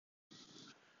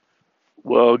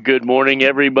Well, good morning,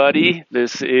 everybody.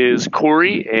 This is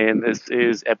Corey, and this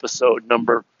is episode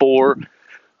number 4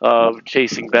 of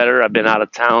Chasing Better. I've been out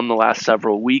of town the last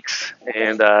several weeks,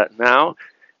 and now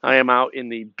I am out in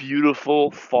the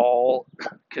beautiful fall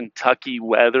Kentucky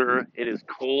weather. It is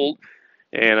cold,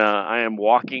 and I am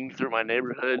walking through my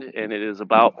neighborhood, and it is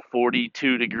about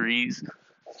 42 degrees.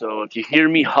 So if you hear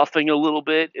me huffing a little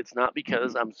bit, it's not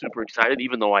because I'm super excited,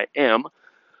 even though I am.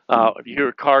 If you hear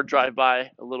a car drive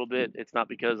by a little bit, it's not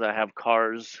because I have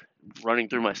cars running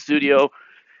through my studio.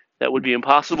 That would be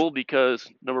impossible because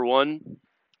number one,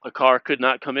 a car could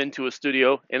not come into a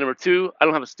studio, and number two, I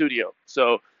don't have a studio.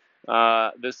 So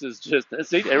this is just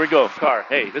see, there we go, car.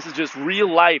 Hey, this is just real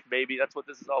life, baby. That's what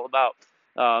this is all about.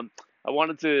 I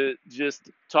wanted to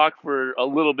just talk for a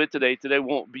little bit today. Today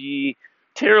won't be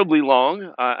terribly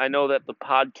long. I know that the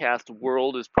podcast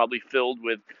world is probably filled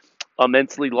with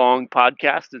immensely long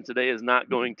podcasts, and today is not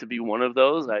going to be one of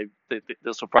those. I think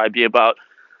this will probably be about,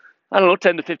 I don't know,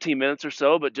 10 to 15 minutes or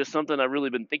so, but just something I've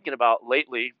really been thinking about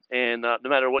lately. And no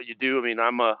matter what you do, I mean,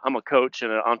 I'm a coach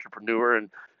and an entrepreneur, and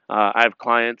I have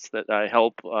clients that I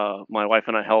help. My wife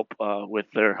and I help with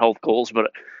their health goals.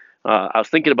 But I was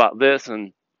thinking about this,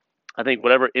 and I think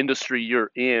whatever industry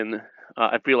you're in,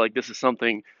 I feel like this is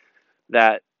something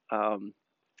that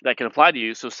that can apply to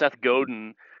you. So Seth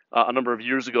Godin, a number of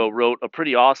years ago, wrote a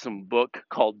pretty awesome book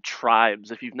called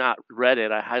Tribes. If you've not read it,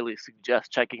 I highly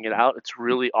suggest checking it out. It's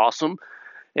really awesome.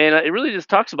 And it really just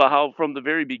talks about how from the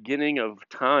very beginning of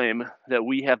time that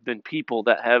we have been people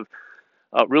that have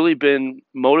really been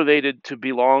motivated to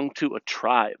belong to a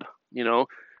tribe, you know.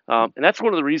 And that's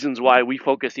one of the reasons why we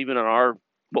focus even on our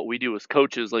what we do as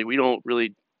coaches. Like we don't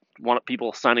really want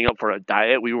people signing up for a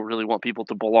diet. We really want people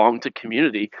to belong to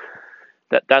community.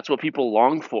 That's what people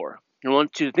long for. I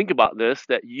want you to think about this,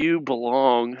 that you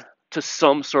belong to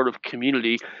some sort of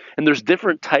community, and there's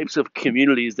different types of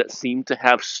communities that seem to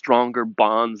have stronger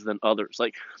bonds than others.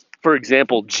 Like for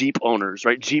example, Jeep owners,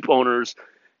 right? Jeep owners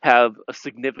have a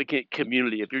significant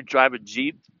community. If you drive a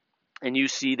Jeep and you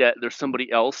see that there's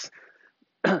somebody else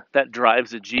that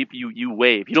drives a Jeep, you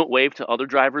wave. You don't wave to other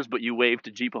drivers, but you wave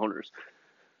to Jeep owners.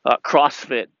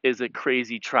 CrossFit is a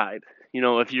crazy tribe. You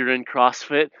know, if you're in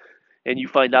CrossFit and you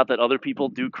find out that other people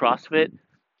do CrossFit,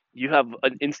 you have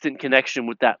an instant connection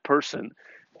with that person,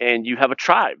 and you have a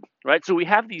tribe, right? So we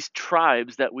have these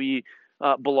tribes that we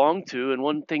belong to, and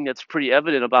one thing that's pretty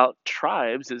evident about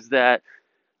tribes is that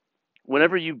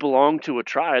whenever you belong to a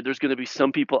tribe, there's going to be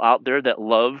some people out there that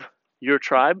love your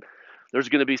tribe. There's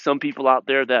going to be some people out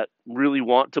there that really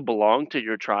want to belong to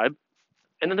your tribe,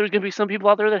 and then there's going to be some people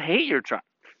out there that hate your tribe.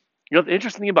 You know, the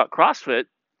interesting thing about CrossFit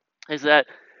is that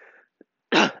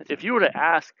if you were to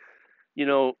ask, you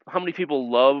know, how many people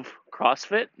love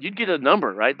CrossFit, you'd get a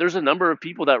number, right? There's a number of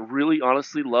people that really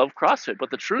honestly love CrossFit,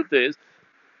 but the truth is,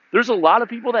 there's a lot of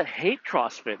people that hate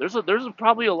CrossFit. There's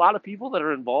probably a lot of people that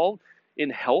are involved in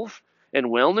health and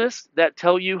wellness that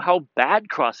tell you how bad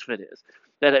CrossFit is,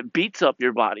 that it beats up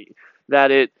your body,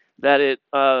 that it's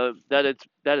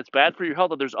bad for your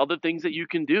health. That there's other things that you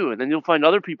can do, and then you'll find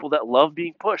other people that love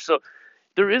being pushed. So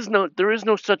there is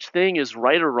no such thing as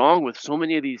right or wrong with so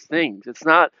many of these things. It's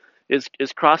not is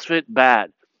CrossFit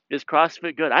bad? Is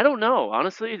CrossFit good? I don't know.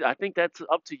 Honestly, I think that's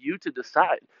up to you to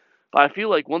decide. But I feel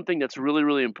like one thing that's really,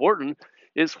 really important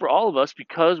is for all of us,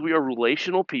 because we are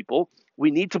relational people,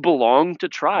 we need to belong to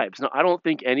tribes. Now, I don't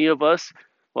think any of us,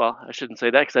 well, I shouldn't say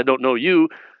that because I don't know you,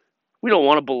 we don't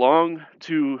want to belong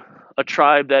to a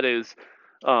tribe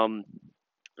um,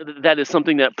 that is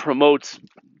something that promotes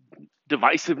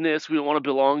divisiveness. We don't want to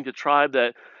belong to a tribe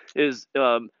that is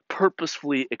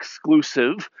purposefully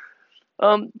exclusive.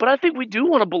 But I think we do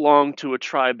want to belong to a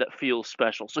tribe that feels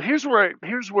special. So here's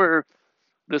where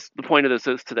the point of this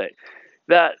is today.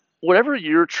 That whatever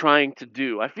you're trying to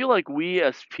do, I feel like we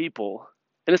as people,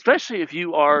 and especially if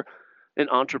you are an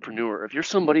entrepreneur, if you're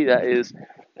somebody that is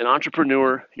an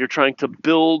entrepreneur, you're trying to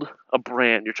build a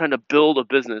brand, you're trying to build a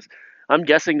business. I'm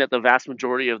guessing that the vast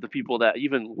majority of the people that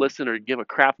even listen or give a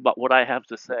crap about what I have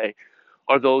to say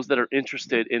are those that are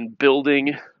interested in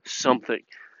building something.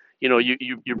 You know,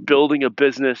 you're building a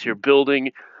business, you're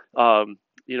building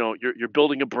you're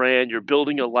building a brand, you're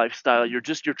building a lifestyle, you're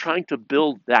trying to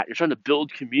build that, you're trying to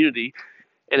build community.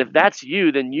 And if that's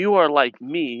you, then you are like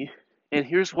me. And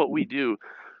here's what we do: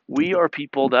 we are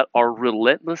people that are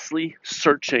relentlessly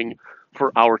searching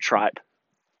for our tribe.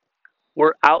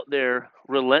 We're out there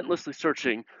relentlessly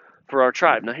searching for our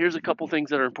tribe. Now here's a couple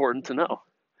things that are important to know.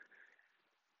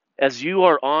 As you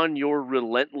are on your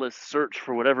relentless search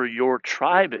for whatever your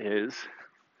tribe is,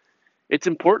 it's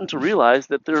important to realize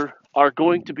that there are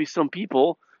going to be some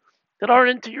people that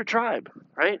aren't into your tribe,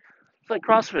 right? It's like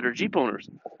CrossFit or Jeep owners.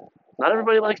 Not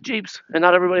everybody likes Jeeps, and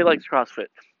not everybody likes CrossFit.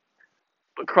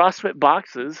 But CrossFit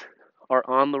boxes are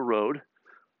on the road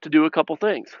to do a couple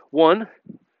things. One,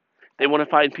 they want to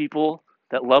find people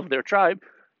that love their tribe.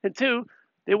 And two,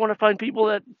 they want to find people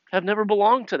that have never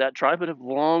belonged to that tribe but have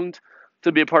longed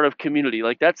to be a part of community.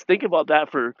 Like think about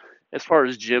that for as far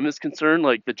as gym is concerned,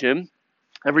 like the gym.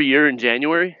 Every year in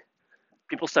January,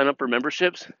 people sign up for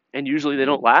memberships and usually they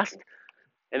don't last.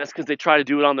 And that's because they try to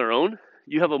do it on their own.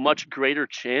 You have a much greater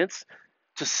chance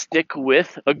to stick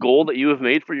with a goal that you have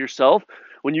made for yourself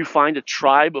when you find a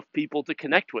tribe of people to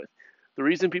connect with. The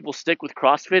reason people stick with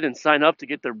CrossFit and sign up to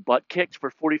get their butt kicked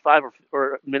for 45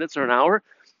 or minutes or an hour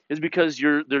is because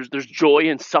there's joy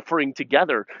in suffering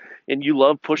together, and you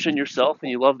love pushing yourself and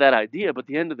you love that idea. But at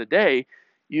the end of the day,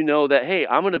 you know that, hey,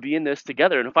 I'm going to be in this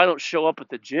together. And if I don't show up at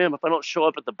the gym, if I don't show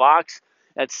up at the box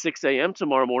at 6 a.m.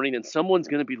 tomorrow morning, then someone's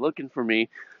going to be looking for me.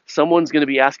 Someone's going to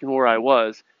be asking where I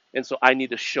was. And so I need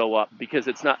to show up because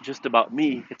it's not just about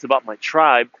me, it's about my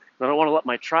tribe. And I don't want to let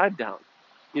my tribe down.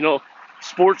 You know,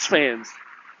 sports fans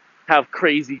have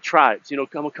crazy tribes. You know,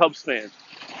 I'm a Cubs fan.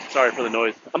 Sorry for the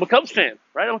noise. I'm a Cubs fan,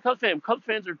 right? I'm a Cubs fan. Cubs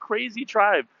fans are a crazy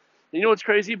tribe. And you know what's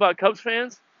crazy about Cubs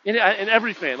fans? And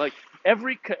every fan, like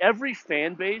every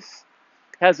fan base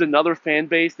has another fan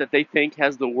base that they think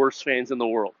has the worst fans in the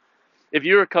world. If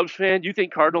you're a Cubs fan, you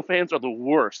think Cardinal fans are the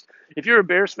worst. If you're a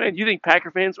Bears fan, you think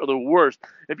Packer fans are the worst.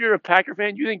 If you're a Packer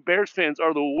fan, you think Bears fans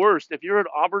are the worst. If you're an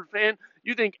Auburn fan,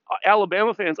 you think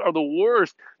Alabama fans are the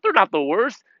worst. They're not the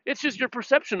worst. It's just your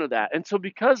perception of that. And so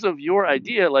because of your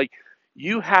idea, like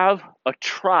you have a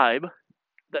tribe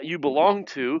that you belong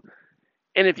to.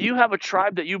 And if you have a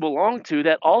tribe that you belong to,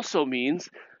 that also means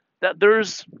that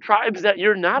there's tribes that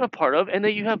you're not a part of and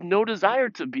that you have no desire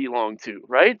to belong to,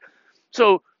 right?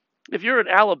 So if you're an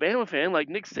Alabama fan, like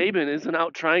Nick Saban isn't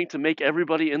out trying to make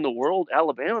everybody in the world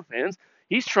Alabama fans.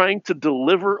 He's trying to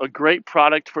deliver a great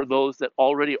product for those that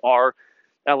already are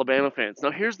Alabama fans. Now,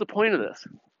 here's the point of this.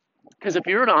 Because if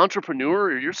you're an entrepreneur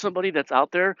or you're somebody that's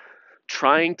out there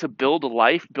trying to build a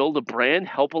life, build a brand,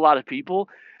 help a lot of people,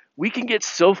 we can get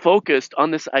so focused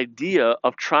on this idea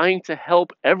of trying to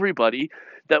help everybody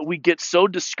that we get so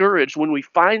discouraged when we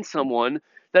find someone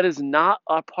that is not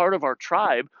a part of our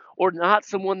tribe or not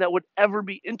someone that would ever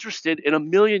be interested in a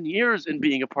million years in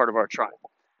being a part of our tribe.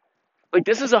 Like,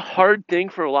 this is a hard thing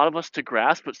for a lot of us to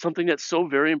grasp, but something that's so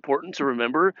very important to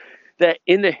remember, that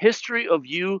in the history of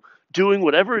you doing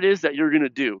whatever it is that you're going to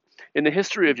do, in the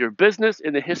history of your business,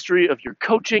 in the history of your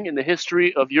coaching, in the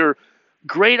history of your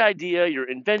great idea, your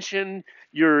invention,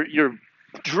 your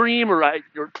dream or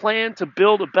your plan to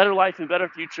build a better life and better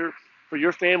future for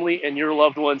your family and your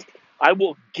loved ones, I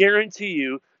will guarantee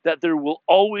you that there will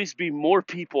always be more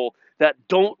people that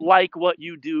don't like what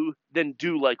you do than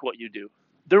do like what you do.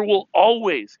 There will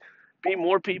always be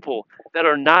more people that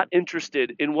are not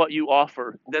interested in what you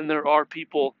offer than there are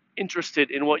people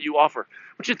interested in what you offer.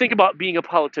 What you think about being a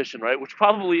politician, right? Which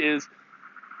probably is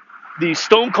the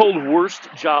stone cold worst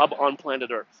job on planet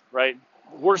Earth, right?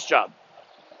 Worst job.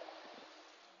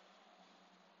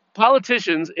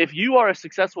 Politicians, if you are a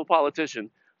successful politician,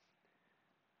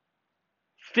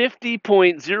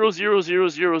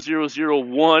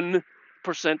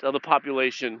 50.0000001% of the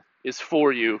population is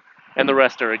for you and the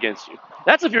rest are against you.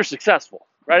 That's if you're successful,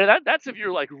 right? That's if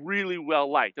you're like really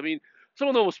well liked. I mean, some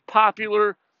of the most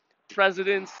popular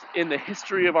presidents in the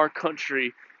history of our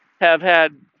country have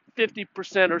had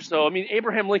 50% or so. I mean,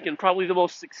 Abraham Lincoln, probably the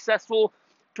most successful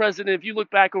president. If you look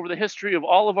back over the history of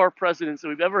all of our presidents that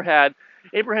we've ever had,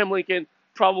 Abraham Lincoln,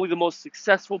 probably the most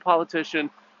successful politician,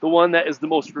 the one that is the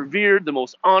most revered, the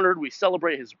most honored. We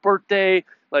celebrate his birthday.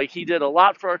 Like, he did a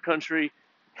lot for our country.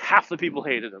 Half the people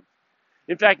hated him.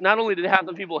 In fact, not only did half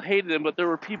the people hated him, but there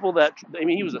were people that, I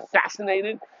mean, he was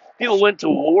assassinated. People went to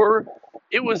war.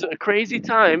 It was a crazy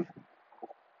time,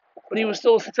 but he was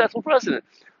still a successful president.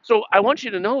 So I want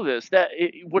you to know this, that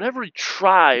whatever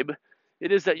tribe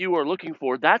it is that you are looking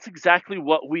for, that's exactly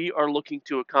what we are looking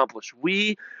to accomplish.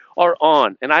 We are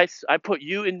on, and I put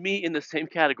you and me in the same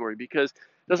category because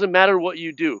it doesn't matter what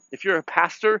you do. If you're a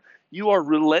pastor, you are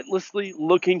relentlessly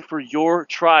looking for your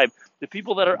tribe. The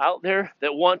people that are out there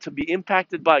that want to be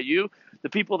impacted by you, the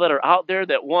people that are out there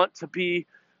that want to be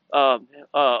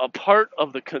a part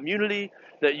of the community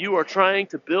that you are trying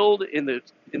to build in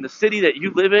the city that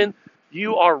you live in,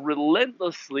 you are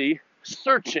relentlessly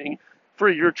searching for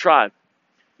your tribe.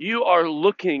 You are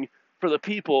looking for the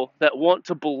people that want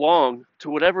to belong to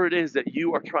whatever it is that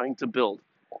you are trying to build.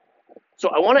 So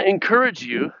I want to encourage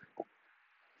you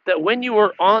that when you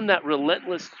are on that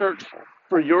relentless search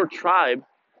for your tribe,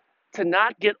 to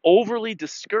not get overly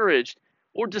discouraged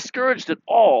or discouraged at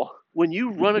all when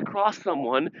you run across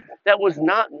someone that was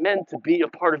not meant to be a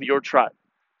part of your tribe.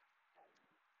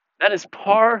 That is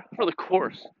par for the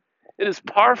course. It is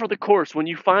par for the course when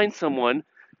you find someone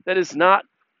that is not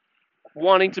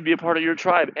wanting to be a part of your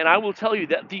tribe. And I will tell you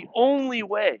that the only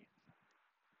way,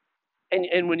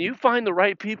 and when you find the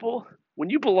right people, when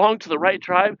you belong to the right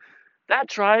tribe, that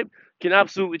tribe can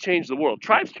absolutely change the world.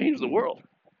 Tribes change the world.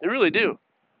 They really do.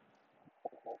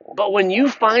 But when you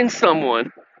find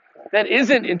someone that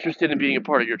isn't interested in being a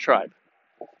part of your tribe,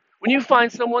 when you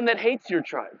find someone that hates your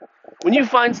tribe, when you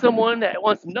find someone that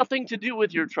wants nothing to do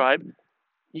with your tribe,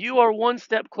 you are one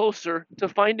step closer to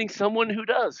finding someone who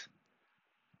does.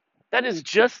 That is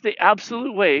just the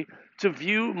absolute way to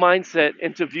view mindset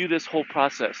and to view this whole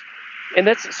process. And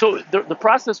that's so the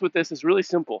process with this is really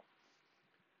simple.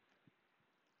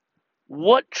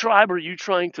 What tribe are you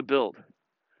trying to build?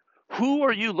 Who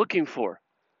are you looking for?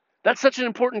 That's such an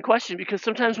important question because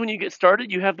sometimes when you get started,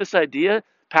 you have this idea.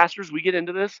 Pastors, we get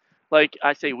into this. Like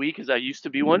I say we because I used to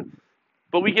be one.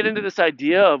 But we get into this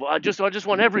idea of I just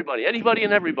want everybody, anybody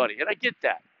and everybody. And I get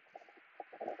that.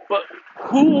 But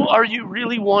who are you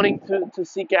really wanting to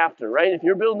seek after, right? If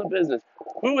you're building a business,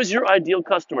 who is your ideal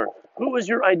customer? Who is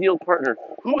your ideal partner?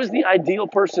 Who is the ideal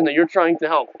person that you're trying to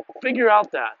help? Figure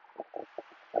out that.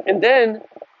 And then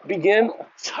begin.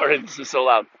 Sorry, this is so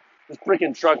loud. This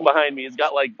freaking truck behind me has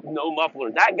got like no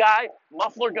muffler. That guy,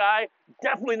 muffler guy,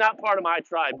 definitely not part of my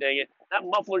tribe, dang it. That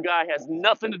muffler guy has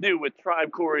nothing to do with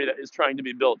Tribe Corey that is trying to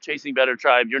be built. Chasing Better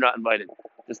Tribe, you're not invited.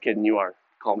 Just kidding, you are.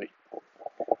 Call me.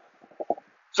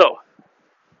 So,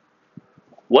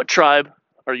 what tribe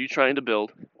are you trying to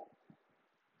build?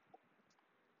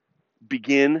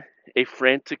 Begin a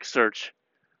frantic search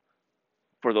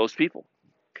for those people.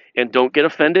 And don't get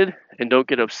offended, and don't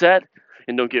get upset,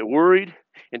 and don't get worried,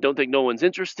 and don't think no one's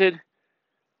interested.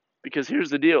 Because here's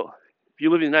the deal. If you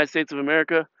live in the United States of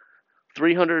America,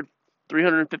 300,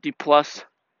 350 plus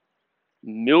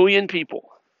million people.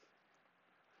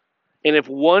 And if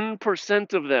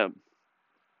 1% of them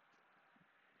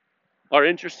are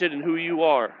interested in who you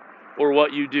are or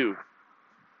what you do,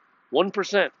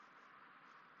 1%,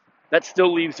 that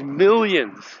still leaves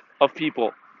millions of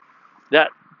people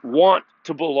that want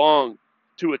to belong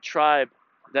to a tribe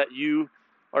that you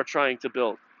are trying to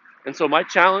build. And so my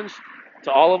challenge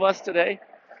to all of us today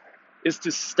is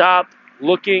to stop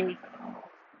looking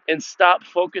and stop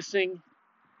focusing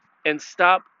and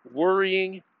stop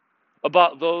worrying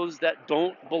about those that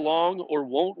don't belong or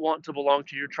won't want to belong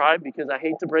to your tribe, because I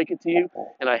hate to break it to you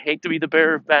and I hate to be the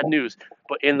bearer of bad news,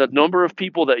 but in the number of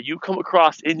people that you come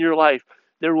across in your life,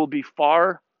 there will be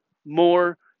far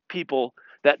more people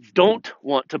that don't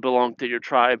want to belong to your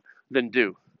tribe than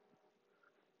do.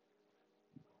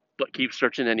 But keep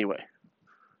searching anyway.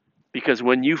 Because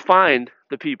when you find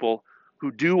the people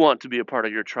who do want to be a part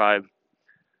of your tribe,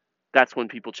 that's when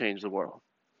people change the world.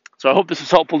 So I hope this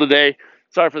was helpful today.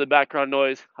 Sorry for the background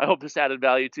noise. I hope this added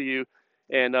value to you.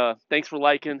 And thanks for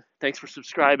liking. Thanks for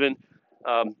subscribing.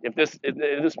 If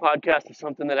this podcast is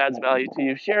something that adds value to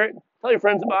you, share it. Tell your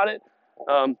friends about it.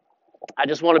 I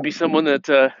just want to be someone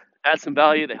that adds some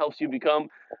value, that helps you become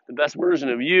the best version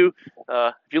of you.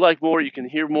 If you like more, you can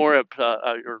hear more or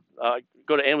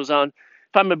go to Amazon.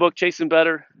 Find my book, Chasing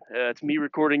Better. It's me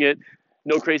recording it.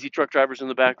 No crazy truck drivers in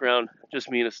the background, just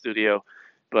me in a studio.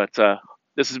 But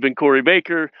this has been Corey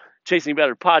Baker, Chasing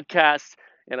Better podcast,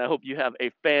 and I hope you have a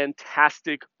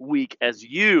fantastic week as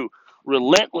you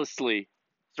relentlessly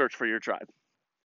search for your tribe.